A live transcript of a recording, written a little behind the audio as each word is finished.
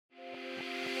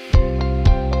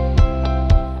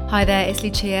Hi there, it's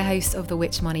Lucia, host of the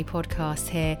Which Money podcast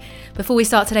here. Before we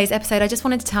start today's episode, I just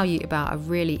wanted to tell you about a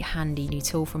really handy new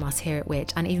tool from us here at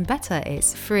Which, and even better,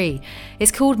 it's free.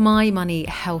 It's called My Money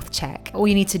Health Check. All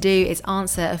you need to do is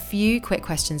answer a few quick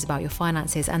questions about your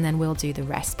finances, and then we'll do the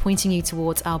rest, pointing you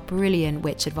towards our brilliant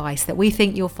Which advice that we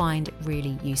think you'll find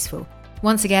really useful.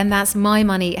 Once again, that's My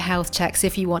Money Health Check. So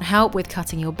if you want help with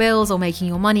cutting your bills or making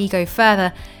your money go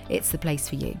further, it's the place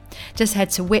for you. Just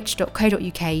head to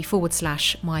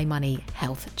which.co.uk/My Money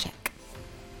Health Check.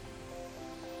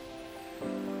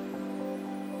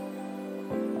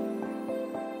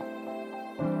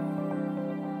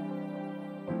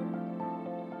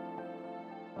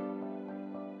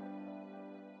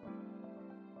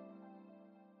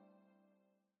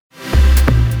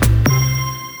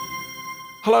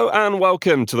 Hello and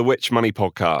welcome to the Which Money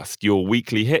podcast, your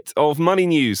weekly hit of money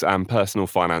news and personal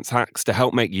finance hacks to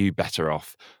help make you better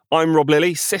off. I'm Rob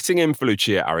Lilly, sitting in for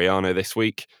Lucia Ariano this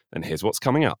week, and here's what's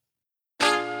coming up.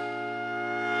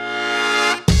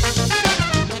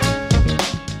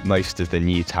 Most of the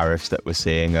new tariffs that we're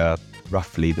seeing are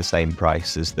roughly the same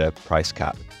price as the price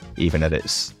cap, even at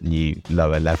its new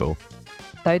lower level.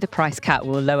 Though the price cap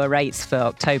will lower rates for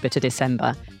October to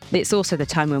December, it's also the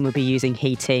time when we'll be using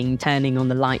heating, turning on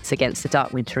the lights against the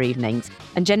dark winter evenings,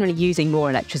 and generally using more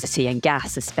electricity and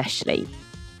gas especially.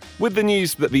 With the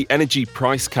news that the energy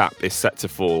price cap is set to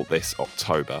fall this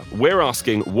October, we're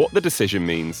asking what the decision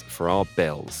means for our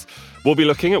bills. We'll be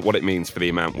looking at what it means for the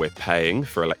amount we're paying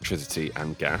for electricity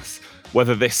and gas,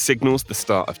 whether this signals the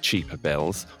start of cheaper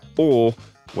bills, or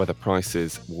whether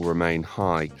prices will remain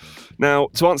high. Now,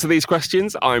 to answer these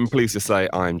questions, I'm pleased to say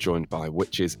I'm joined by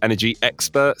Which's energy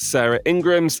expert, Sarah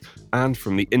Ingrams, and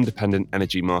from the independent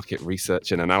energy market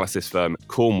research and analysis firm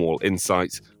Cornwall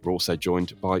Insights, we're also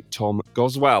joined by Tom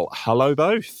Goswell. Hello,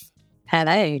 both.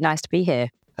 Hello, nice to be here.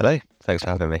 Hello, thanks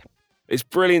for having me. It's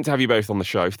brilliant to have you both on the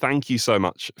show. Thank you so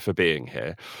much for being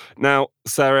here. Now,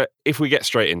 Sarah, if we get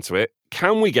straight into it,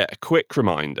 can we get a quick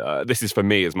reminder, this is for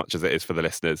me as much as it is for the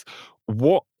listeners,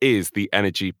 what is the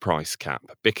energy price cap?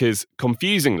 Because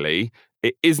confusingly,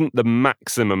 it isn't the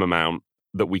maximum amount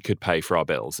that we could pay for our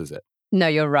bills, is it? No,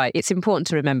 you're right. It's important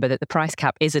to remember that the price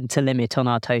cap isn't a limit on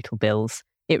our total bills.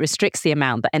 It restricts the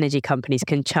amount that energy companies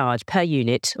can charge per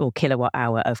unit or kilowatt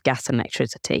hour of gas and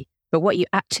electricity. But what you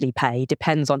actually pay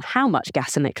depends on how much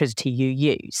gas and electricity you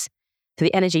use. So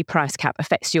the energy price cap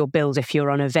affects your bills if you're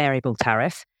on a variable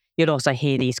tariff. You'll also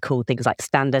hear these called things like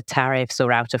standard tariffs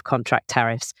or out-of-contract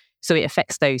tariffs. So it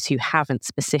affects those who haven't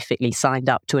specifically signed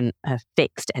up to a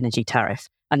fixed energy tariff.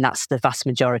 And that's the vast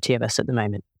majority of us at the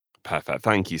moment. Perfect.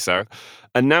 Thank you, Sarah.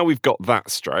 And now we've got that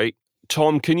straight,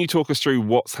 Tom, can you talk us through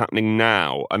what's happening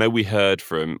now? I know we heard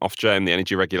from Ofgem, the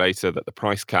energy regulator, that the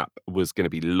price cap was going to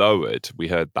be lowered. We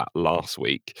heard that last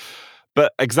week.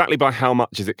 But exactly by how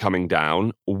much is it coming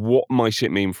down? What might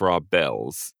it mean for our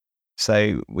bills?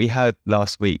 So we heard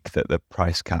last week that the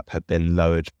price cap had been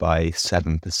lowered by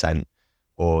 7%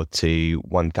 or to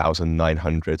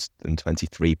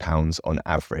 £1,923 on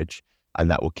average,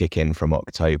 and that will kick in from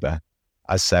October.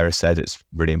 As Sarah said, it's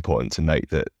really important to note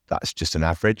that that's just an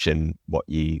average, and what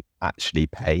you actually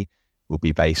pay will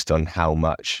be based on how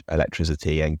much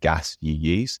electricity and gas you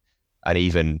use. And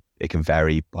even it can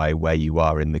vary by where you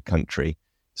are in the country.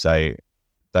 So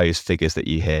those figures that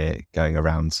you hear going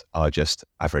around are just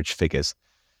average figures.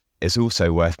 It's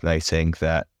also worth noting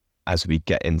that as we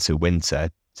get into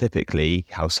winter, typically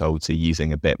households are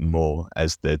using a bit more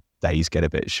as the days get a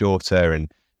bit shorter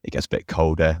and it gets a bit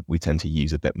colder. We tend to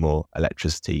use a bit more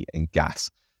electricity and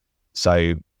gas.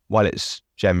 So while it's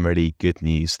generally good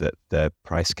news that the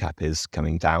price cap is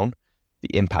coming down,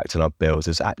 the impact on our bills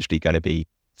is actually going to be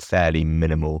fairly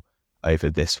minimal over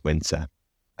this winter.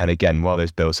 And again, while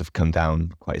those bills have come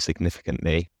down quite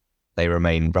significantly, they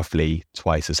remain roughly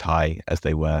twice as high as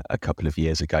they were a couple of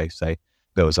years ago. So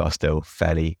bills are still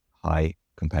fairly high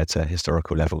compared to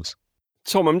historical levels.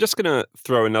 Tom, I'm just going to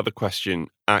throw another question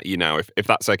at you now, if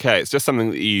that's okay. It's just something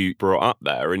that you brought up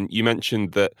there. And you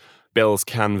mentioned that bills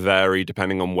can vary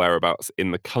depending on whereabouts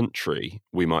in the country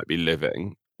we might be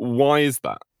living. Why is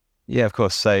that? Yeah, of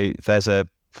course. So there's a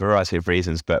variety of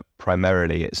reasons, but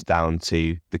primarily it's down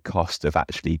to the cost of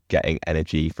actually getting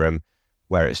energy from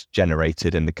where it's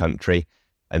generated in the country.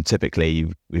 And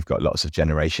typically we've got lots of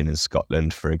generation in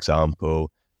Scotland, for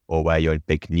example, or where your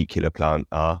big nuclear plant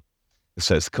are.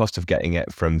 So it's the cost of getting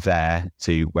it from there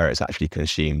to where it's actually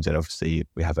consumed. And obviously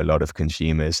we have a lot of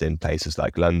consumers in places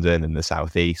like London and the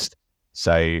southeast.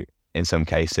 So in some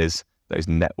cases, those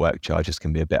network charges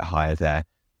can be a bit higher there.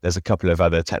 There's a couple of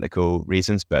other technical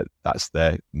reasons, but that's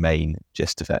the main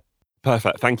gist of it.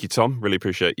 Perfect. Thank you, Tom. Really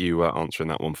appreciate you answering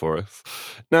that one for us.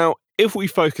 Now, If we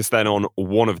focus then on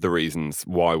one of the reasons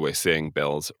why we're seeing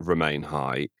bills remain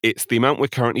high, it's the amount we're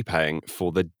currently paying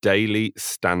for the daily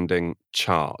standing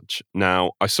charge.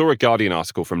 Now, I saw a Guardian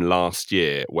article from last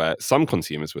year where some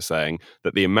consumers were saying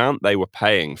that the amount they were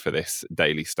paying for this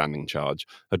daily standing charge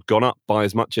had gone up by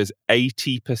as much as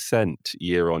 80%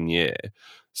 year on year.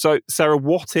 So, Sarah,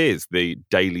 what is the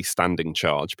daily standing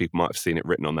charge? People might have seen it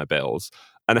written on their bills.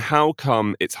 And how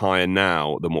come it's higher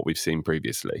now than what we've seen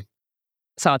previously?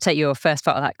 So I'll take your first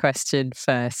part of that question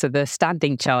first. So the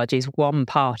standing charge is one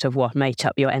part of what makes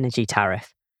up your energy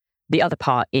tariff. The other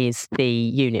part is the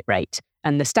unit rate.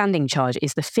 And the standing charge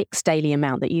is the fixed daily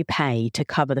amount that you pay to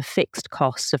cover the fixed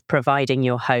costs of providing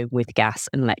your home with gas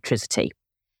and electricity.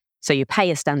 So you pay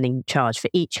a standing charge for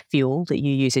each fuel that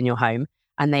you use in your home,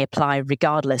 and they apply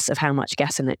regardless of how much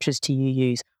gas and electricity you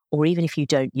use, or even if you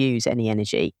don't use any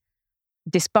energy.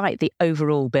 Despite the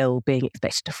overall bill being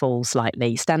expected to fall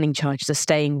slightly, standing charges are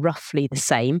staying roughly the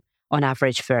same on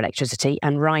average for electricity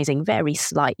and rising very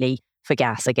slightly for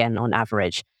gas, again on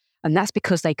average. And that's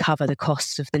because they cover the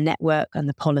costs of the network and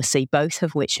the policy, both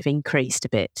of which have increased a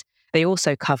bit. They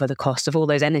also cover the cost of all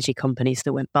those energy companies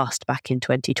that went bust back in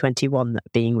 2021 that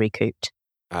are being recouped.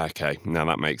 Okay, now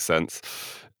that makes sense.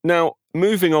 Now,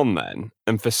 moving on then,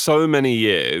 and for so many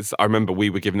years, I remember we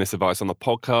were given this advice on the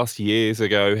podcast years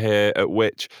ago here at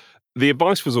Which. The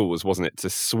advice was always, wasn't it, to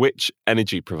switch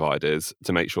energy providers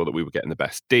to make sure that we were getting the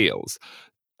best deals.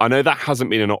 I know that hasn't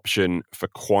been an option for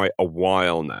quite a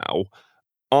while now.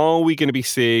 Are we going to be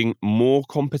seeing more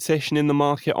competition in the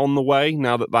market on the way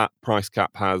now that that price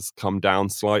cap has come down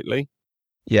slightly?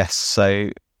 Yes,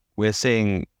 so we're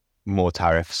seeing more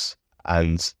tariffs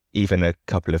and even a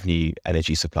couple of new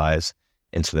energy suppliers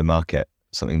into the market,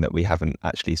 something that we haven't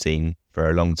actually seen for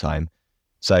a long time.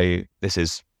 So this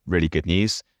is really good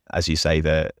news. As you say,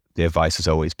 the advice has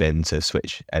always been to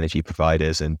switch energy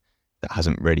providers, and that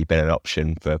hasn't really been an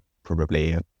option for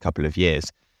probably a couple of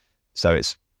years. So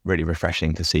it's really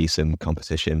refreshing to see some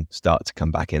competition start to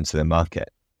come back into the market.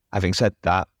 Having said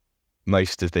that,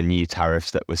 most of the new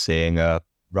tariffs that we're seeing are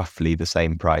roughly the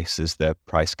same price as the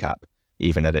price cap,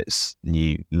 even at its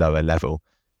new lower level.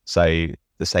 So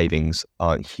the savings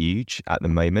aren't huge at the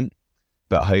moment,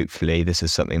 but hopefully this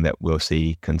is something that we'll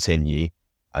see continue,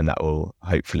 and that will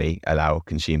hopefully allow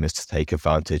consumers to take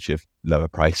advantage of lower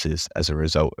prices as a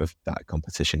result of that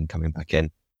competition coming back in.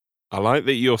 I like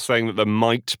that you're saying that there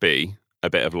might be a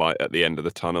bit of light at the end of the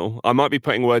tunnel. I might be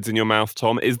putting words in your mouth,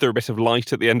 Tom. Is there a bit of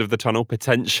light at the end of the tunnel,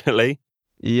 potentially?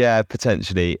 Yeah,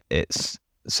 potentially. It's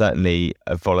certainly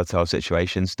a volatile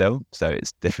situation still, so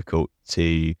it's difficult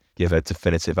to give a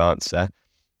definitive answer.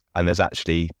 And there's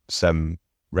actually some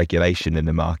regulation in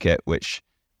the market which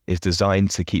is designed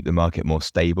to keep the market more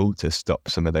stable, to stop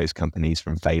some of those companies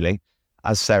from failing.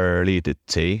 As Sarah alluded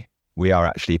to, we are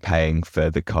actually paying for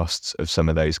the costs of some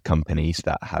of those companies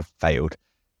that have failed.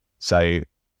 So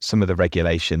some of the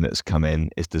regulation that's come in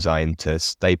is designed to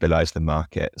stabilise the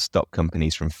market, stop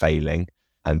companies from failing,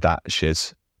 and that should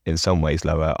in some ways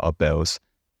lower our bills.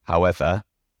 However,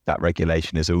 that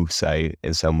regulation has also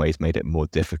in some ways made it more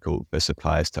difficult for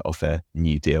suppliers to offer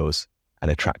new deals and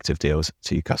attractive deals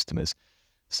to customers.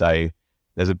 So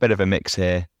there's a bit of a mix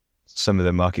here. Some of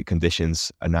the market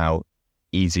conditions are now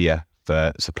easier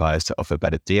for suppliers to offer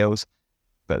better deals,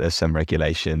 but there's some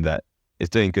regulation that is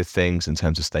doing good things in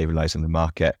terms of stabilising the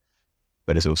market,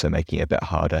 but is also making it a bit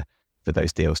harder for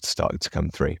those deals to start to come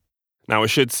through. Now, I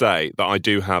should say that I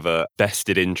do have a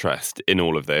vested interest in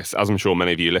all of this, as I'm sure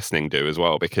many of you listening do as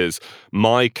well, because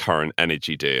my current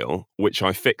energy deal, which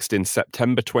I fixed in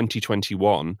September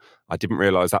 2021, I didn't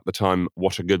realise at the time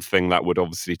what a good thing that would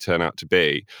obviously turn out to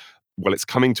be. Well, it's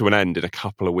coming to an end in a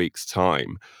couple of weeks'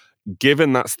 time.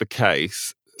 Given that's the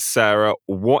case, Sarah,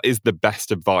 what is the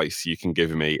best advice you can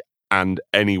give me and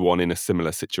anyone in a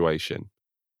similar situation?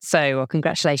 So, well,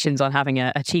 congratulations on having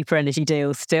a cheaper energy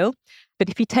deal still. But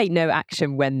if you take no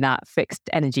action when that fixed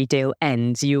energy deal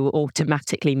ends, you will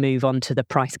automatically move on to the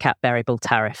price cap variable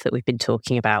tariff that we've been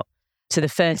talking about. So the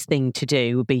first thing to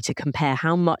do would be to compare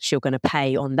how much you're going to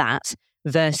pay on that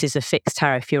versus a fixed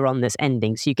tariff you're on that's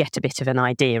ending. So you get a bit of an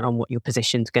idea on what your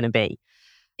position's going to be.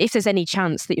 If there's any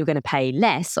chance that you're going to pay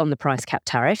less on the price cap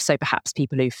tariff, so perhaps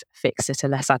people who've fixed at a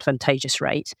less advantageous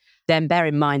rate, then bear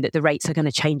in mind that the rates are going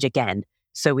to change again.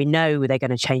 So we know they're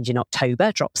going to change in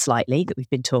October, drop slightly, that we've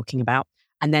been talking about.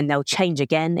 And then they'll change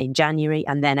again in January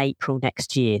and then April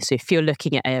next year. So if you're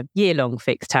looking at a year-long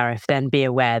fixed tariff, then be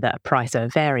aware that a price of a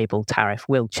variable tariff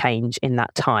will change in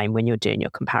that time when you're doing your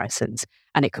comparisons.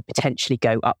 And it could potentially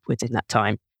go upwards in that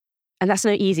time. And that's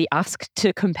no easy ask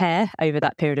to compare over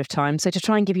that period of time. So to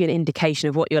try and give you an indication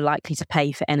of what you're likely to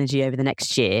pay for energy over the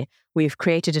next year, we've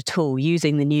created a tool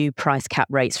using the new price cap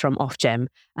rates from Ofgem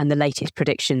and the latest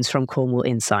predictions from Cornwall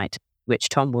Insight, which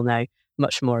Tom will know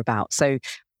much more about. So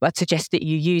I'd suggest that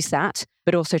you use that,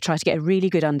 but also try to get a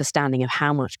really good understanding of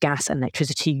how much gas and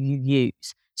electricity you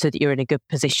use, so that you're in a good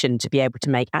position to be able to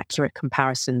make accurate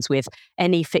comparisons with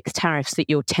any fixed tariffs that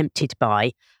you're tempted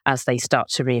by as they start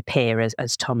to reappear,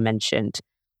 as Tom mentioned.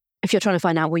 If you're trying to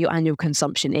find out what your annual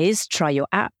consumption is, try your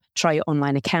app, try your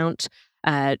online account,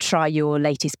 try your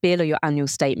latest bill or your annual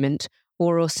statement,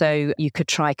 or also you could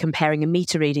try comparing a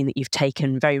meter reading that you've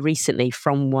taken very recently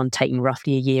from one taken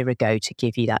roughly a year ago to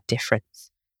give you that difference.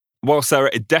 Well, Sarah,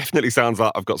 it definitely sounds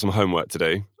like I've got some homework to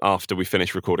do after we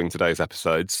finish recording today's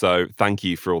episode. So thank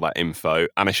you for all that info.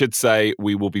 And I should say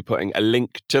we will be putting a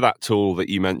link to that tool that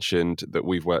you mentioned that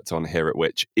we've worked on here at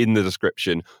Which in the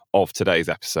description of today's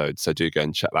episode. So do go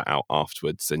and check that out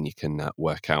afterwards and you can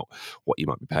work out what you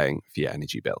might be paying for your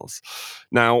energy bills.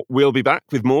 Now, we'll be back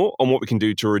with more on what we can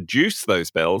do to reduce those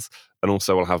bills. And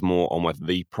also we'll have more on whether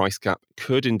the price cap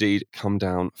could indeed come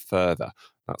down further.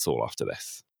 That's all after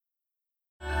this.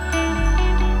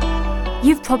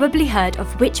 You've probably heard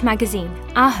of Which Magazine,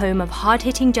 our home of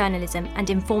hard-hitting journalism and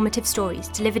informative stories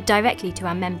delivered directly to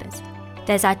our members.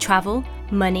 There's our travel,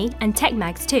 money and tech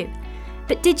mags too.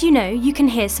 But did you know you can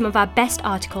hear some of our best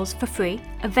articles for free,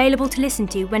 available to listen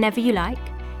to whenever you like?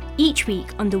 Each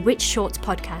week on the Which Shorts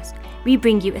podcast, we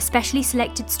bring you a specially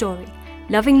selected story,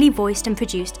 lovingly voiced and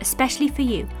produced especially for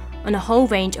you, on a whole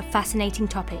range of fascinating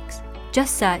topics.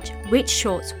 Just search Which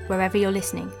Shorts wherever you're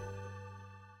listening.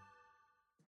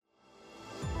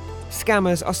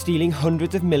 Scammers are stealing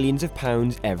hundreds of millions of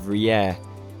pounds every year.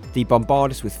 They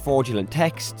bombard us with fraudulent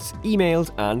texts,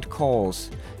 emails and calls.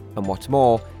 And what's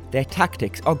more, their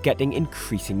tactics are getting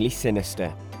increasingly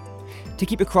sinister. To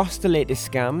keep across the latest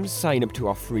scams, sign up to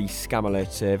our free Scam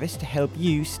Alert service to help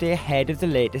you stay ahead of the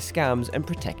latest scams and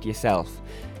protect yourself.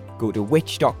 Go to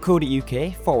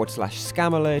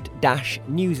which.co.uk/Scam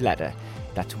Alert-newsletter.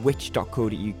 That's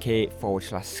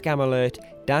which.co.uk/Scam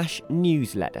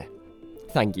Alert-newsletter.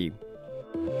 Thank you.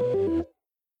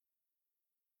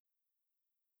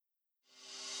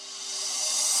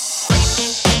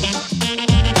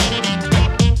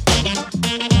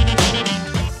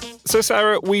 So,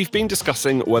 Sarah, we've been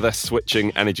discussing whether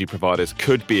switching energy providers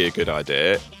could be a good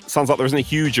idea. Sounds like there isn't a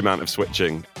huge amount of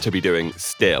switching to be doing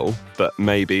still, but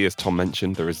maybe, as Tom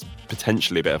mentioned, there is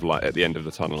potentially a bit of light at the end of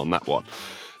the tunnel on that one.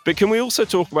 But can we also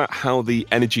talk about how the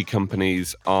energy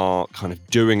companies are kind of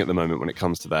doing at the moment when it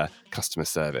comes to their customer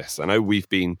service? I know we've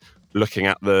been looking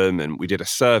at them and we did a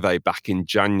survey back in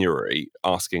January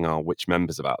asking our Which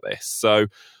members about this. So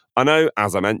I know,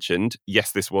 as I mentioned,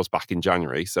 yes, this was back in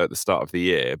January, so at the start of the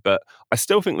year, but I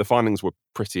still think the findings were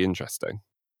pretty interesting.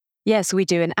 Yes, we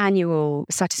do an annual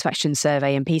satisfaction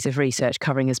survey and piece of research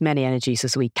covering as many energies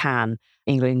as we can,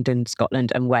 England and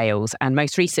Scotland and Wales. And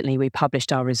most recently, we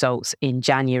published our results in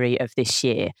January of this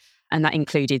year. And that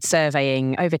included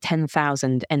surveying over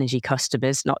 10,000 energy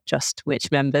customers, not just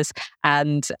Which members,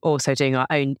 and also doing our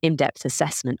own in-depth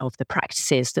assessment of the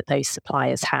practices that those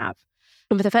suppliers have.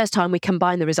 And for the first time, we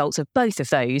combined the results of both of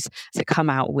those to come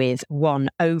out with one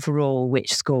overall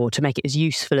Which score to make it as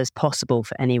useful as possible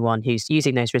for anyone who's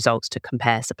using those results to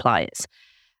compare suppliers.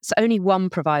 So only one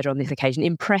provider on this occasion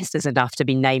impressed us enough to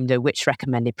be named a Which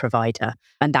recommended provider,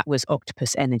 and that was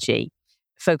Octopus Energy.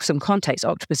 For some context,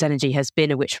 Octopus Energy has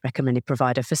been a Which recommended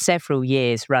provider for several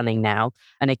years running now.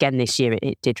 And again, this year,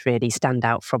 it did really stand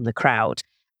out from the crowd.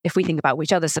 If we think about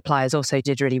which other suppliers also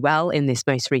did really well in this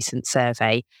most recent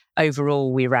survey,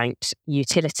 overall, we ranked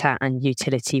Utilita and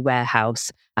Utility Warehouse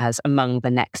as among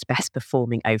the next best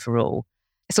performing overall.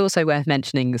 It's also worth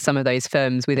mentioning some of those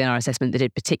firms within our assessment that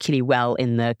did particularly well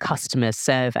in the customer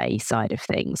survey side of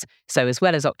things. So as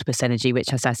well as Octopus Energy,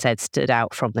 which, as I said, stood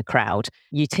out from the crowd,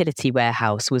 Utility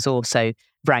Warehouse was also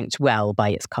ranked well by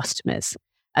its customers.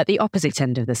 At the opposite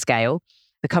end of the scale,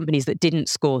 the companies that didn't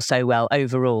score so well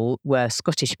overall were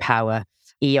Scottish Power,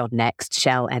 E.ON Next,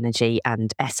 Shell Energy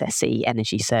and SSE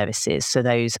Energy Services. So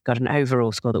those got an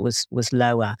overall score that was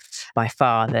lower by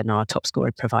far than our top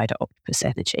scoring provider, Octopus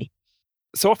Energy.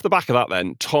 So off the back of that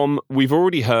then, Tom, we've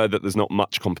already heard that there's not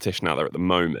much competition out there at the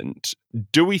moment.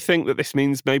 Do we think that this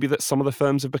means maybe that some of the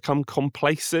firms have become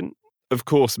complacent? Of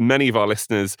course, many of our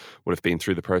listeners would have been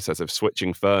through the process of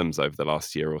switching firms over the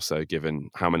last year or so, given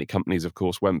how many companies, of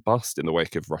course, went bust in the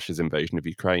wake of Russia's invasion of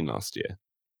Ukraine last year.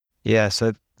 Yeah,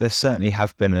 so there certainly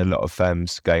have been a lot of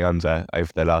firms going under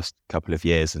over the last couple of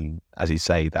years. And as you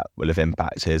say, that will have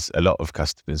impacted a lot of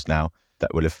customers now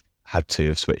that will have had to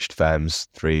have switched firms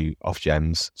through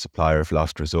Ofgem's supplier of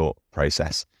last resort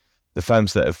process. The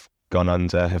firms that have gone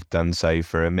under have done so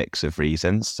for a mix of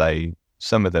reasons. So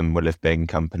some of them will have been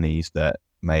companies that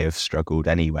may have struggled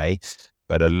anyway,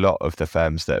 but a lot of the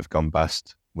firms that have gone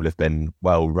bust will have been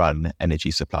well-run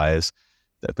energy suppliers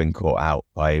that have been caught out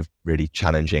by really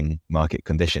challenging market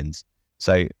conditions.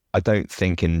 So I don't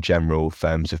think in general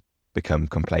firms have become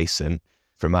complacent.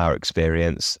 From our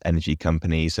experience, energy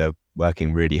companies are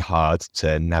working really hard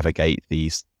to navigate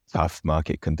these tough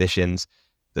market conditions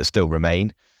that still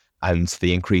remain and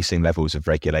the increasing levels of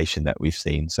regulation that we've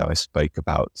seen. So I spoke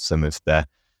about some of the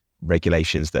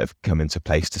regulations that have come into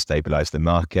place to stabilise the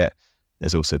market.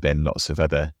 There's also been lots of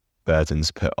other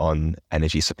burdens put on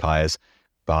energy suppliers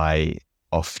by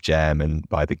Ofgem and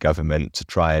by the government to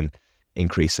try and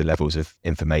increase the levels of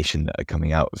information that are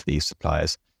coming out of these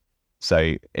suppliers.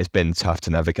 So it's been tough to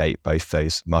navigate both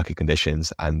those market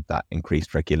conditions and that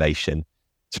increased regulation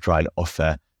to try and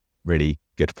offer really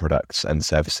good products and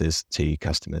services to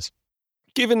customers.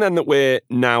 Given then that we're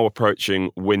now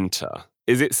approaching winter,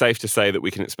 is it safe to say that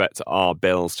we can expect our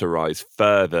bills to rise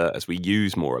further as we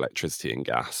use more electricity and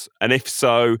gas? And if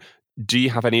so, do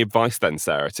you have any advice then,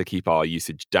 Sarah, to keep our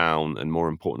usage down and more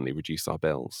importantly, reduce our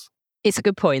bills? It's a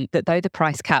good point that though the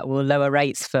price cap will lower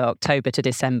rates for October to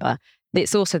December,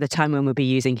 it's also the time when we'll be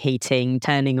using heating,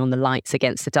 turning on the lights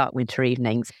against the dark winter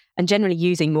evenings, and generally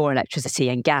using more electricity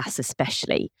and gas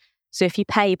especially. So if you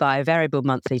pay by a variable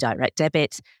monthly direct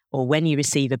debit, or when you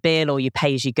receive a bill or you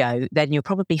pay as you go, then you'll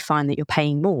probably find that you're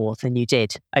paying more than you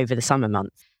did over the summer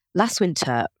months. Last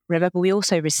winter, remember, we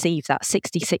also received that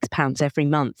 £66 every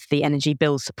month, the Energy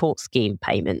Bill Support Scheme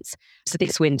payments. So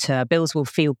this winter, bills will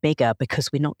feel bigger because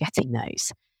we're not getting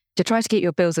those. To try to get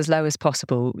your bills as low as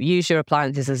possible, use your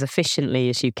appliances as efficiently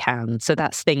as you can. So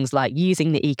that's things like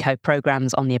using the eco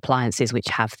programs on the appliances which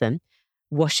have them,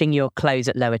 washing your clothes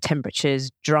at lower temperatures,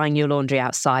 drying your laundry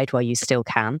outside while you still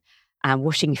can, and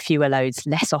washing fewer loads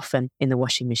less often in the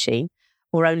washing machine,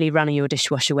 or only running your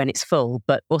dishwasher when it's full,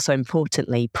 but also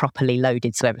importantly, properly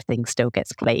loaded so everything still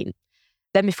gets clean.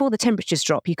 Then before the temperatures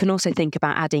drop, you can also think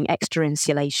about adding extra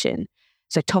insulation.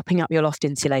 So topping up your loft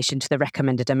insulation to the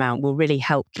recommended amount will really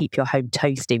help keep your home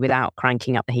toasty without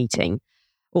cranking up the heating.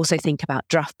 Also think about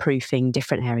draft proofing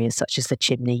different areas such as the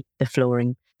chimney, the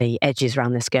flooring, the edges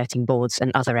around the skirting boards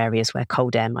and other areas where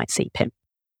cold air might seep in.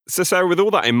 So Sarah, with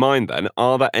all that in mind then,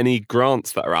 are there any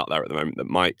grants that are out there at the moment that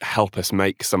might help us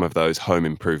make some of those home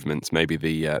improvements, maybe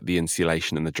the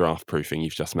insulation and the draft proofing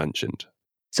you've just mentioned?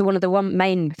 So one of the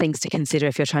main things to consider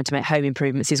if you're trying to make home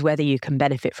improvements is whether you can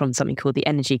benefit from something called the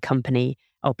Energy Company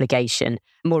Obligation.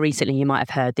 More recently, you might have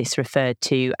heard this referred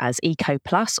to as Eco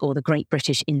Plus or the Great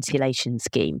British Insulation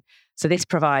Scheme. So this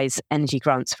provides energy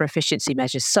grants for efficiency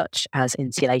measures such as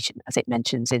insulation, as it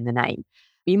mentions in the name.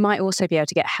 You might also be able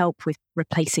to get help with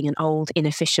replacing an old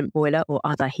inefficient boiler or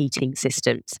other heating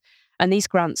systems. And these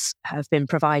grants have been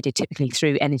provided typically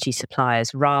through energy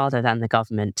suppliers rather than the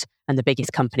government. And the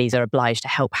biggest companies are obliged to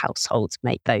help households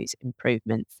make those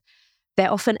improvements.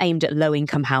 They're often aimed at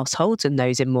low-income households and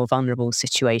those in more vulnerable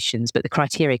situations, but the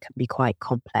criteria can be quite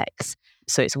complex.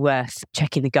 So it's worth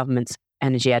checking the government's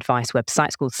energy advice website.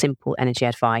 It's called Simple Energy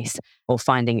Advice, or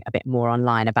finding a bit more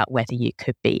online about whether you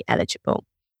could be eligible.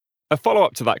 A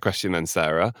follow-up to that question then,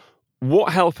 Sarah.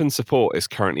 What help and support is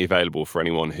currently available for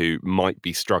anyone who might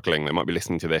be struggling? They might be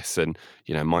listening to this and,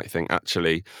 might think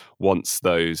actually once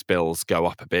those bills go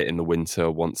up a bit in the winter,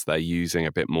 once they're using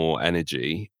a bit more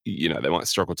energy, they might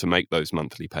struggle to make those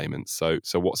monthly payments.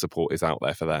 So what support is out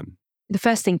there for them? The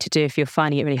first thing to do if you're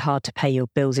finding it really hard to pay your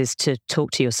bills is to talk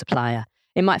to your supplier.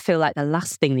 It might feel like the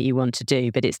last thing that you want to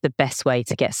do, but it's the best way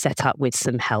to get set up with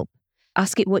some help.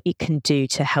 Ask it what it can do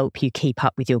to help you keep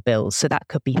up with your bills. So that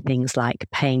could be things like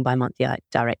paying by monthly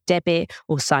direct debit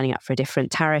or signing up for a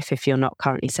different tariff if you're not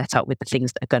currently set up with the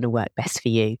things that are going to work best for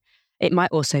you. It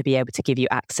might also be able to give you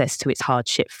access to its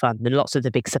hardship fund, and lots of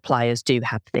the big suppliers do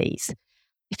have these.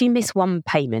 If you miss one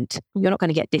payment, you're not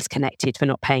going to get disconnected for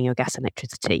not paying your gas and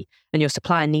electricity, and your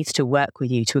supplier needs to work with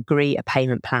you to agree a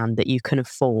payment plan that you can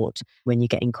afford when you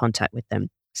get in contact with them.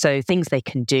 So things they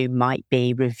can do might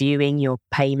be reviewing your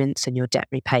payments and your debt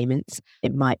repayments.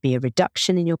 It might be a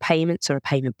reduction in your payments or a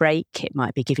payment break. It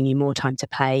might be giving you more time to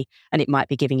pay, and it might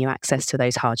be giving you access to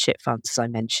those hardship funds, as I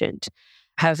mentioned.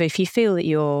 However, if you feel that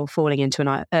you're falling into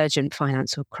an urgent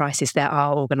financial crisis, there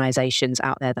are organisations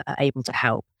out there that are able to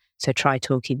help. So try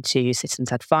talking to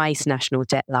Citizens Advice, National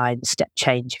Deadline, Step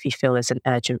Change if you feel there's an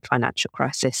urgent financial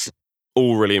crisis.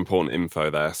 All really important info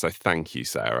there, so thank you,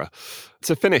 Sarah.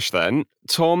 To finish then,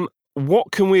 Tom,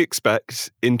 what can we expect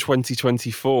in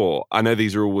 2024? I know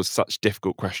these are always such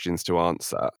difficult questions to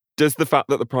answer. Does the fact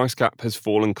that the price cap has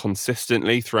fallen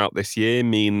consistently throughout this year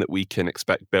mean that we can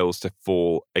expect bills to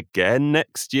fall again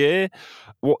next year?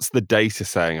 What's the data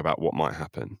saying about what might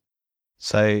happen?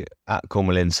 So at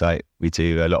Cornwall Insight, we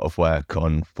do a lot of work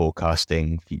on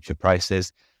forecasting future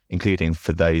prices, including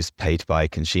for those paid by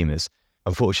consumers.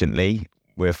 Unfortunately,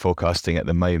 we're forecasting at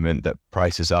the moment that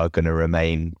prices are going to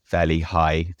remain fairly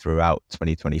high throughout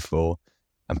 2024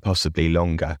 and possibly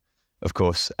longer. Of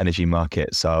course, energy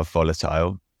markets are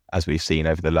volatile, as we've seen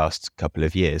over the last couple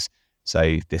of years,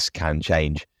 so this can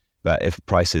change. But if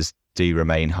prices do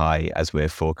remain high, as we're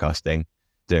forecasting,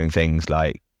 doing things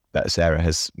like that Sarah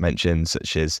has mentioned,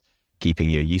 such as keeping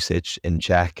your usage in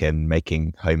check and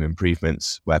making home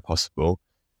improvements where possible,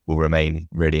 will remain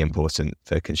really important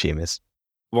for consumers.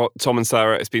 Well, Tom and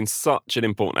Sarah, it's been such an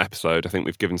important episode. I think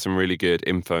we've given some really good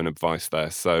info and advice there.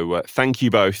 So thank you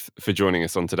both for joining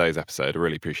us on today's episode. I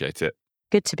really appreciate it.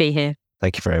 Good to be here.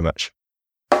 Thank you very much.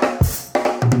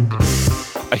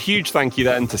 A huge thank you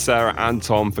then to Sarah and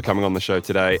Tom for coming on the show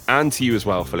today, and to you as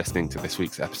well for listening to this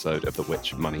week's episode of the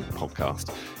Which Money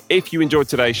podcast. If you enjoyed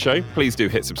today's show, please do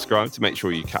hit subscribe to make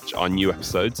sure you catch our new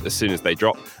episodes as soon as they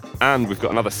drop. And we've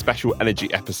got another special energy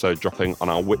episode dropping on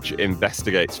our Which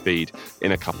Investigates feed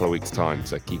in a couple of weeks' time,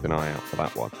 so keep an eye out for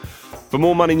that one. For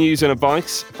more money news and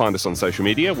advice, find us on social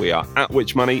media. We are at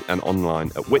Which Money and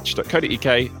online at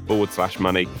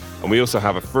which.co.uk/money. And we also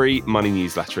have a free money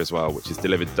newsletter as well, which is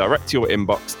delivered direct to your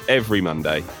inbox every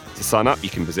Monday. To sign up, you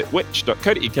can visit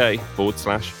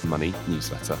which.co.uk/money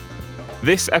newsletter.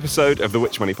 This episode of the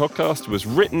Which Money podcast was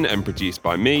written and produced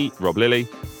by me, Rob Lilly,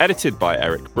 edited by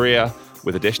Eric Breer,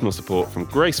 with additional support from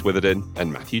Grace Witherden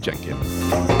and Matthew Jenkins.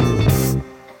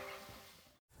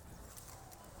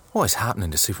 What is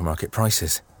happening to supermarket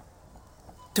prices?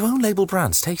 Do own-label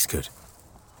brands taste good?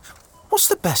 What's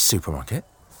the best supermarket?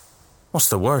 What's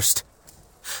the worst?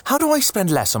 How do I spend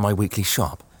less on my weekly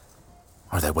shop?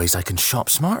 Are there ways I can shop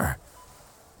smarter?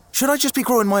 Should I just be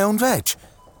growing my own veg?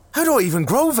 How do I even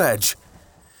grow veg?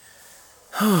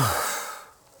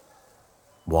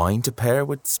 Wine to pair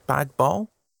with spag bol?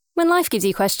 When life gives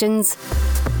you questions,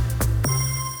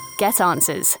 get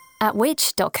answers at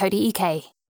which.co.uk.